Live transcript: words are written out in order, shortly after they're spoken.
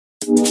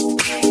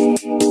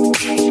Did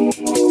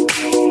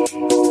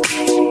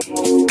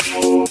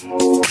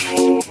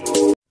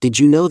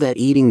you know that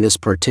eating this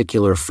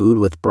particular food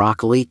with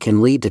broccoli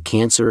can lead to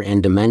cancer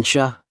and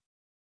dementia?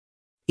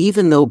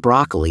 Even though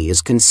broccoli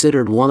is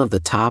considered one of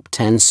the top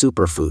 10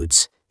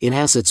 superfoods, it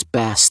has its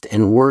best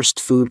and worst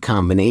food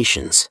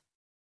combinations.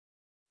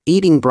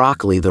 Eating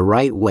broccoli the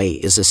right way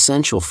is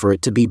essential for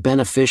it to be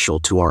beneficial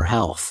to our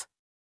health.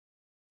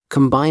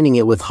 Combining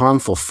it with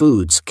harmful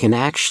foods can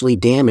actually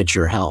damage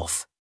your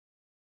health.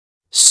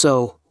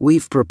 So,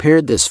 we've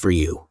prepared this for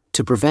you.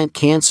 To prevent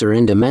cancer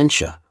and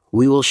dementia,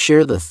 we will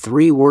share the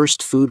 3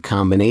 worst food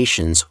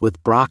combinations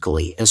with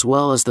broccoli as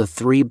well as the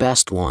 3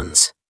 best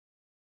ones.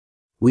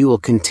 We will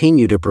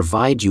continue to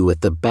provide you with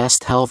the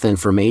best health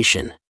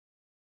information.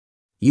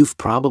 You've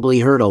probably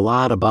heard a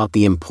lot about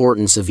the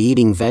importance of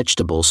eating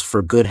vegetables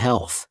for good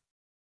health.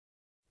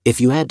 If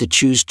you had to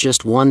choose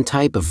just one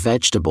type of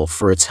vegetable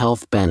for its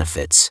health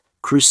benefits,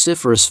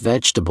 cruciferous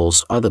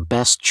vegetables are the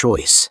best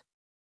choice.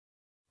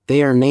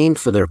 They are named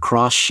for their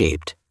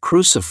cross-shaped,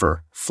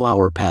 crucifer,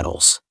 flower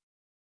petals.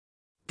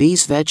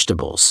 These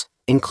vegetables,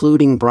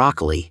 including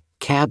broccoli,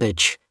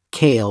 cabbage,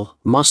 kale,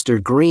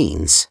 mustard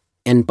greens,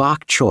 and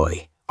bok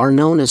choy, are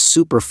known as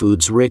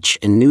superfoods rich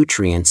in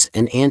nutrients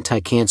and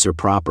anti-cancer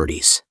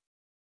properties.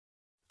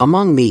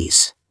 Among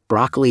these,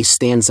 broccoli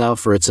stands out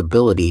for its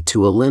ability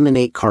to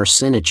eliminate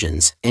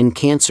carcinogens and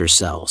cancer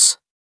cells.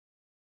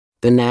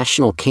 The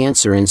National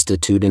Cancer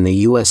Institute in the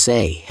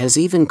USA has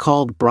even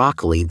called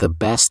broccoli the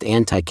best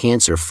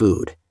anti-cancer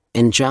food,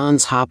 and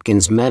Johns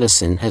Hopkins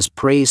Medicine has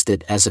praised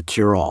it as a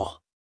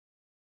cure-all.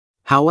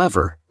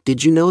 However,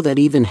 did you know that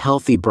even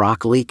healthy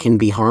broccoli can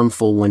be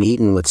harmful when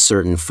eaten with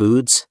certain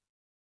foods?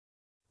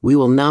 We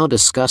will now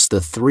discuss the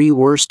 3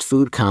 worst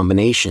food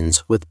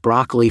combinations with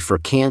broccoli for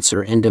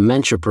cancer and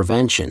dementia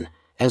prevention,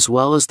 as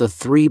well as the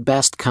 3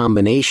 best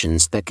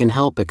combinations that can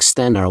help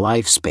extend our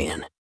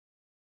lifespan.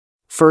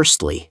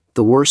 Firstly,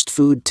 the worst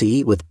food to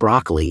eat with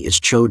broccoli is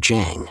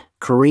choljang,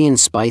 Korean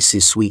spicy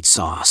sweet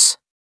sauce.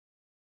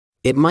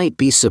 It might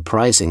be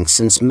surprising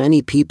since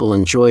many people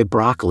enjoy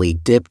broccoli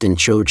dipped in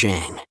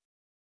choljang.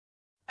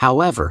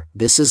 However,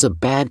 this is a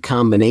bad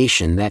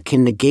combination that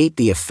can negate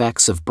the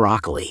effects of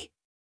broccoli.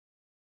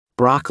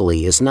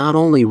 Broccoli is not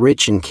only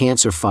rich in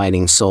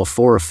cancer-fighting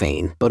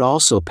sulforaphane but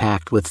also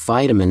packed with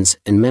vitamins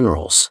and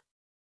minerals.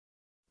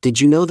 Did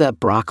you know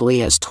that broccoli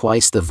has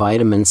twice the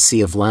vitamin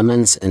C of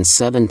lemons and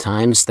 7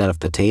 times that of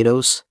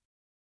potatoes?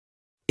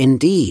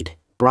 Indeed,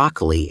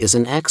 broccoli is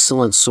an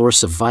excellent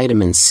source of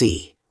vitamin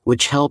C,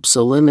 which helps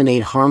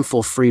eliminate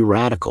harmful free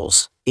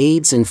radicals,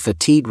 aids in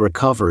fatigue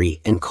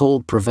recovery and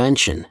cold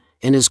prevention,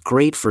 and is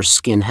great for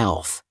skin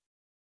health.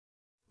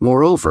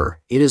 Moreover,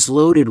 it is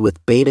loaded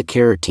with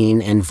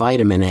beta-carotene and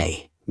vitamin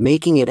A,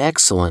 making it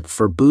excellent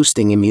for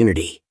boosting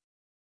immunity.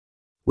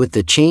 With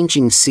the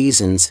changing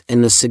seasons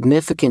and the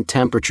significant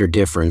temperature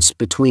difference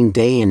between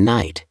day and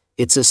night,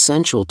 it's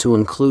essential to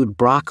include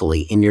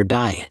broccoli in your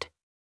diet.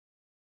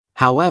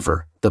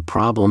 However, the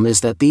problem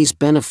is that these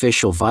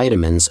beneficial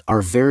vitamins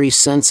are very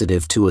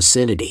sensitive to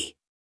acidity.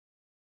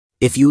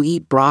 If you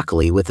eat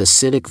broccoli with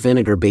acidic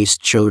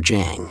vinegar-based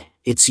choljang,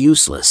 it's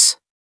useless.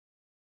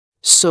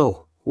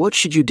 So, what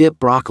should you dip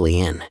broccoli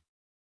in?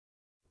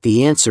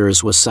 The answer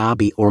is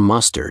wasabi or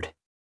mustard.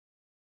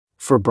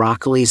 For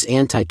broccoli's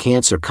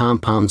anti-cancer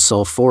compound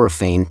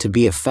sulforaphane to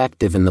be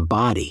effective in the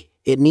body,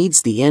 it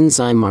needs the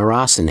enzyme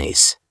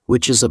myrosinase,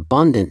 which is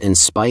abundant in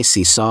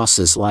spicy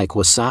sauces like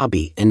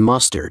wasabi and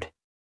mustard.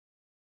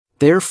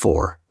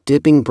 Therefore,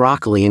 dipping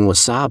broccoli in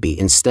wasabi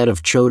instead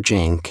of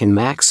choljang can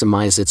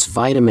maximize its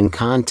vitamin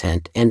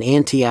content and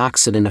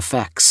antioxidant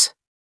effects.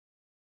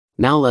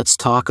 Now let's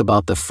talk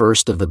about the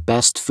first of the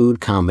best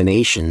food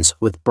combinations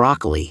with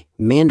broccoli,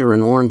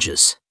 mandarin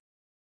oranges.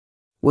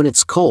 When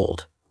it's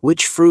cold,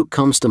 which fruit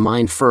comes to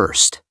mind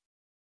first?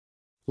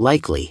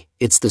 Likely,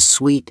 it's the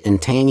sweet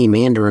and tangy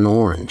mandarin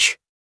orange.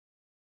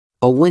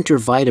 A winter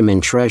vitamin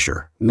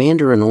treasure,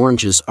 mandarin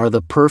oranges are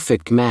the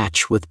perfect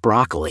match with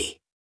broccoli.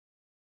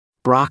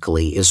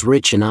 Broccoli is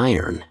rich in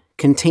iron,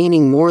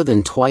 containing more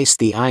than twice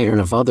the iron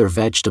of other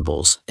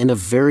vegetables and of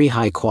very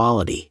high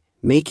quality,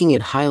 making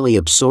it highly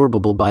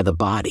absorbable by the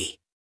body.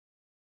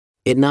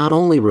 It not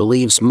only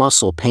relieves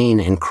muscle pain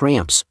and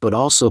cramps but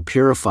also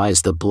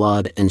purifies the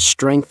blood and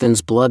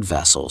strengthens blood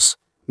vessels,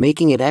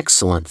 making it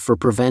excellent for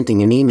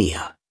preventing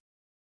anemia.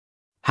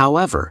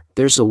 However,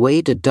 there's a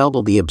way to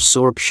double the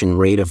absorption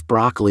rate of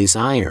broccoli's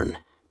iron,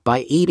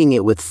 by eating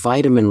it with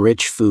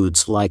vitamin-rich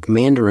foods like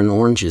mandarin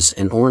oranges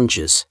and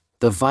oranges.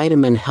 The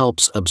vitamin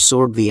helps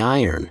absorb the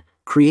iron,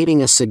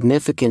 creating a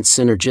significant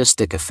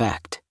synergistic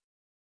effect.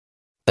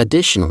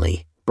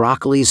 Additionally,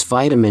 broccoli's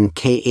vitamin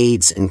K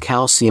aids in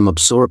calcium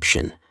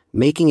absorption,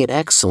 making it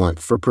excellent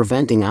for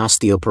preventing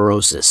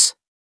osteoporosis.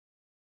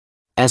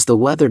 As the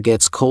weather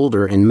gets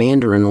colder and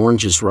mandarin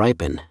oranges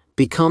ripen,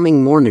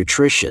 becoming more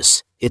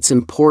nutritious, it's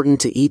important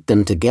to eat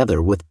them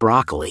together with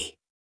broccoli.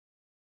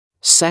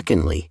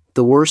 Secondly,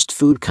 the worst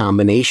food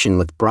combination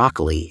with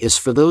broccoli is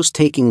for those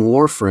taking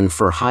warfarin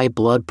for high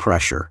blood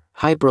pressure,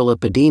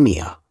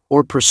 hyperlipidemia,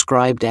 or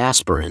prescribed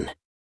aspirin.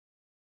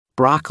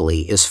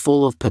 Broccoli is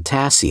full of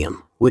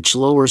potassium, which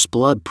lowers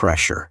blood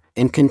pressure,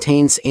 and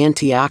contains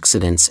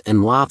antioxidants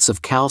and lots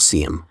of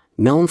calcium,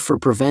 known for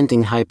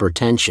preventing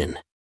hypertension.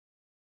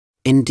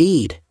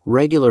 Indeed,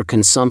 regular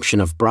consumption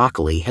of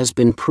broccoli has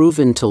been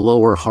proven to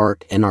lower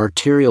heart and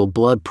arterial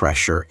blood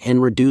pressure and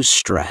reduce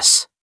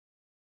stress.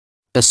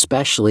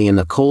 Especially in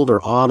the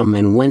colder autumn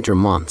and winter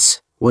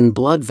months, when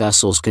blood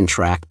vessels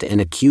contract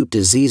and acute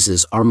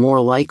diseases are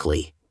more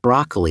likely,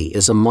 broccoli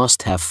is a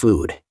must-have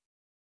food.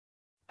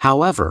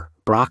 However,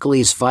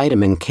 broccoli's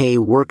vitamin K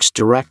works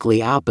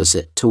directly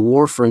opposite to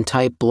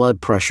warfarin-type blood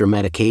pressure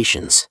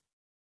medications.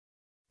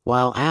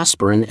 While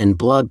aspirin and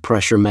blood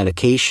pressure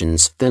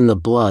medications thin the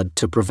blood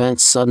to prevent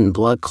sudden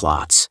blood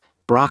clots,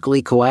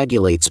 broccoli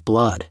coagulates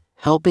blood,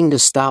 helping to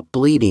stop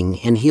bleeding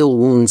and heal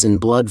wounds in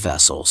blood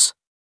vessels.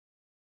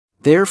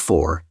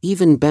 Therefore,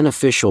 even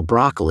beneficial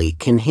broccoli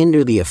can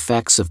hinder the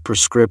effects of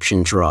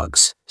prescription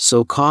drugs,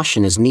 so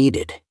caution is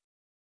needed.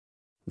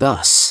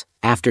 Thus,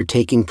 after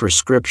taking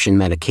prescription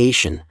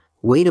medication,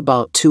 wait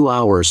about 2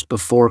 hours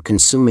before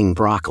consuming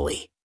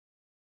broccoli.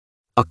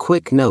 A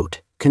quick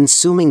note: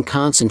 consuming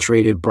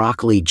concentrated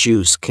broccoli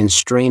juice can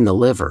strain the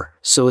liver,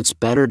 so it's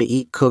better to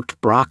eat cooked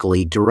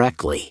broccoli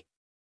directly.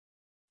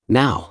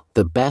 Now,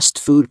 the best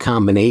food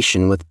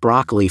combination with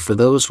broccoli for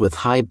those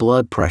with high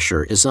blood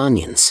pressure is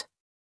onions.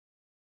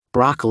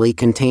 Broccoli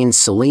contains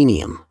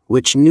selenium,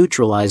 which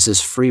neutralizes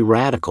free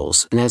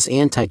radicals and has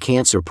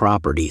anti-cancer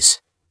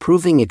properties,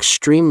 proving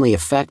extremely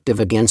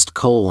effective against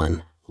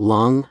colon,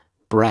 lung,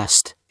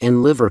 breast,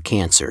 and liver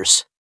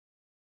cancers.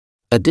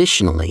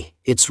 Additionally,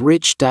 its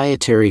rich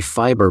dietary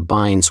fiber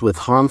binds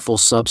with harmful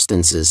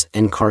substances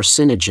and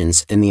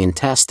carcinogens in the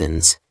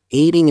intestines,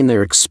 aiding in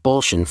their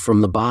expulsion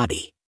from the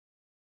body.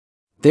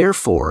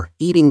 Therefore,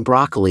 eating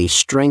broccoli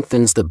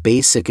strengthens the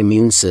basic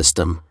immune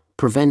system,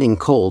 preventing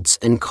colds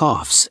and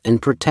coughs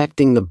and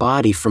protecting the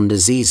body from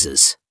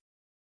diseases.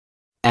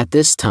 At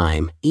this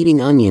time,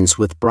 eating onions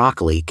with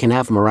broccoli can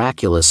have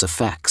miraculous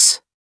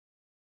effects.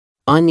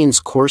 Onions'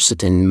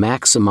 quercetin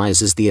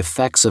maximizes the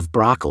effects of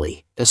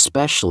broccoli,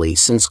 especially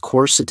since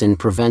quercetin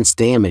prevents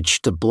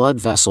damage to blood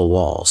vessel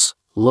walls,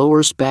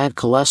 lowers bad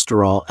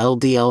cholesterol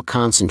LDL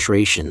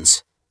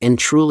concentrations, and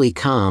truly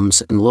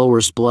calms and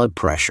lowers blood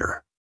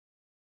pressure.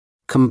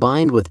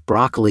 Combined with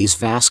broccoli's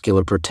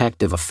vascular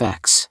protective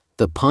effects,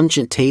 the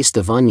pungent taste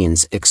of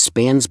onions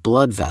expands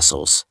blood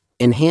vessels,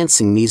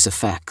 enhancing these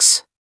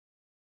effects.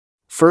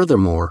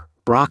 Furthermore,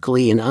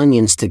 broccoli and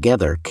onions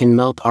together can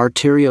melt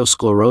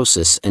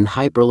arteriosclerosis and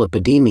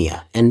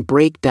hyperlipidemia and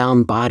break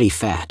down body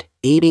fat,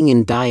 aiding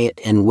in diet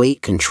and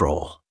weight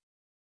control.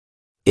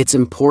 It's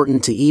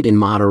important to eat in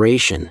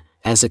moderation,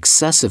 as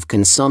excessive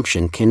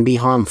consumption can be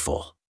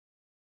harmful.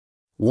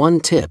 One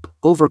tip: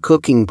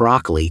 overcooking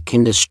broccoli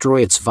can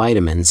destroy its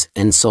vitamins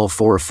and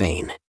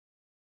sulforaphane.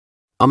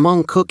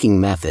 Among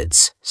cooking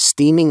methods,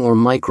 steaming or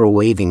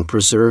microwaving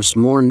preserves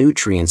more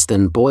nutrients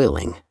than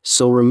boiling,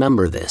 so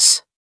remember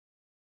this.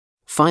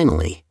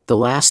 Finally, the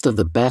last of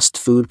the best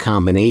food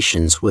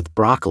combinations with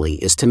broccoli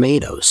is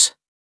tomatoes.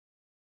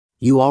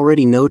 You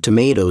already know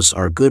tomatoes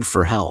are good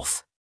for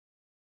health.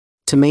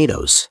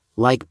 Tomatoes,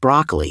 like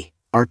broccoli,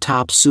 are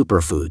top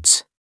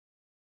superfoods.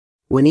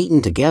 When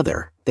eaten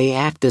together, they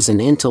act as an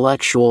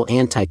intellectual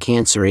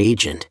anti-cancer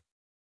agent.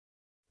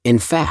 In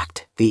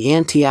fact, the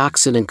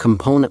antioxidant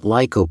component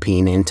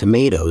lycopene in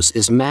tomatoes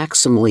is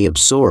maximally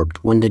absorbed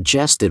when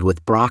digested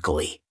with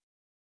broccoli.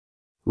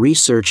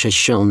 Research has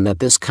shown that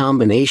this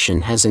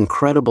combination has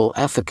incredible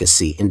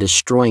efficacy in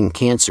destroying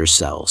cancer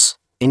cells,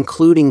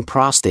 including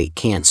prostate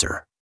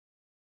cancer.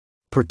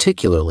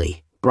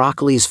 Particularly,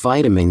 broccoli's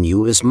vitamin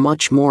U is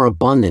much more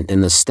abundant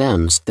in the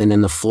stems than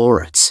in the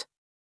florets.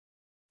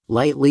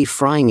 Lightly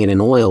frying it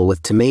in oil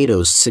with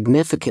tomatoes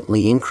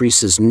significantly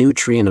increases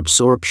nutrient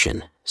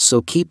absorption,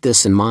 so keep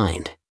this in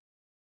mind.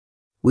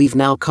 We've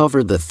now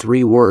covered the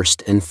 3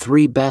 worst and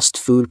 3 best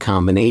food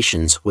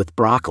combinations with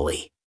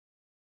broccoli.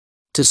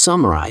 To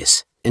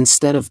summarize,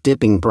 instead of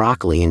dipping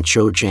broccoli in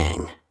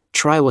gochujang,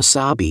 try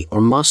wasabi or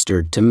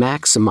mustard to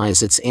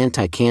maximize its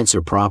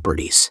anti-cancer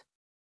properties.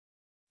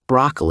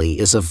 Broccoli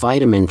is a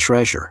vitamin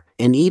treasure,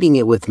 and eating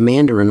it with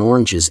mandarin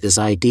oranges is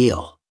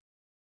ideal.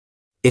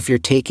 If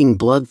you're taking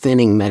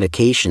blood-thinning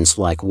medications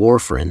like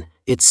warfarin,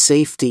 it's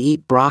safe to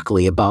eat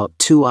broccoli about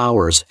 2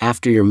 hours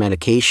after your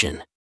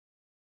medication.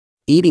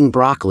 Eating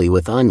broccoli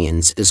with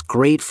onions is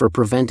great for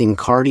preventing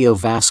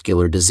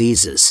cardiovascular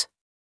diseases.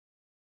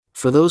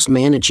 For those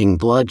managing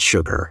blood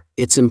sugar,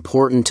 it's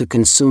important to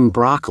consume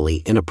broccoli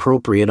in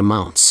appropriate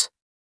amounts.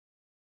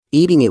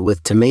 Eating it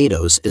with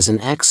tomatoes is an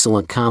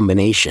excellent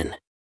combination.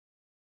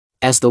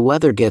 As the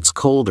weather gets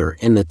colder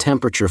and the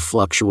temperature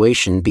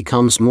fluctuation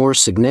becomes more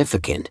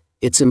significant,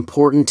 it's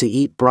important to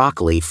eat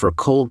broccoli for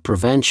cold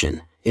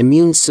prevention,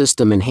 immune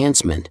system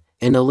enhancement,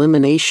 and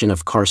elimination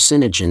of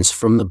carcinogens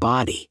from the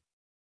body.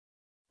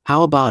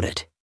 How about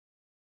it?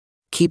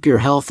 Keep your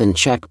health in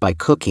check by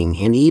cooking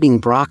and eating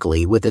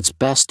broccoli with its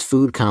best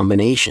food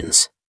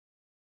combinations.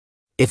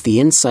 If the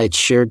insights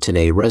shared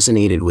today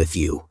resonated with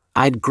you,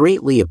 I'd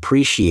greatly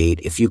appreciate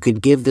if you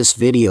could give this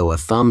video a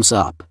thumbs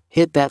up,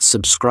 hit that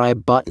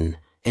subscribe button,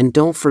 and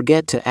don't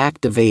forget to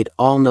activate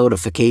all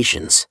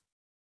notifications.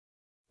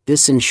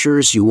 This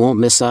ensures you won't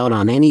miss out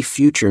on any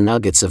future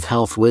nuggets of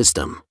health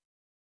wisdom.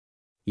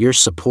 Your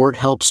support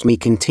helps me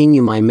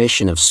continue my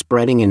mission of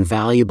spreading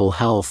invaluable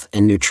health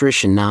and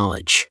nutrition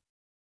knowledge.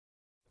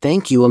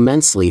 Thank you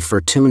immensely for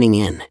tuning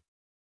in.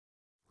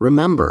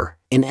 Remember,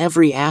 in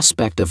every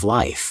aspect of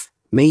life,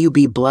 may you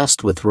be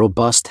blessed with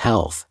robust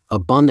health,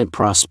 abundant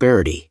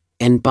prosperity,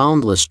 and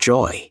boundless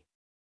joy.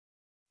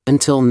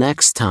 Until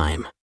next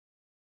time.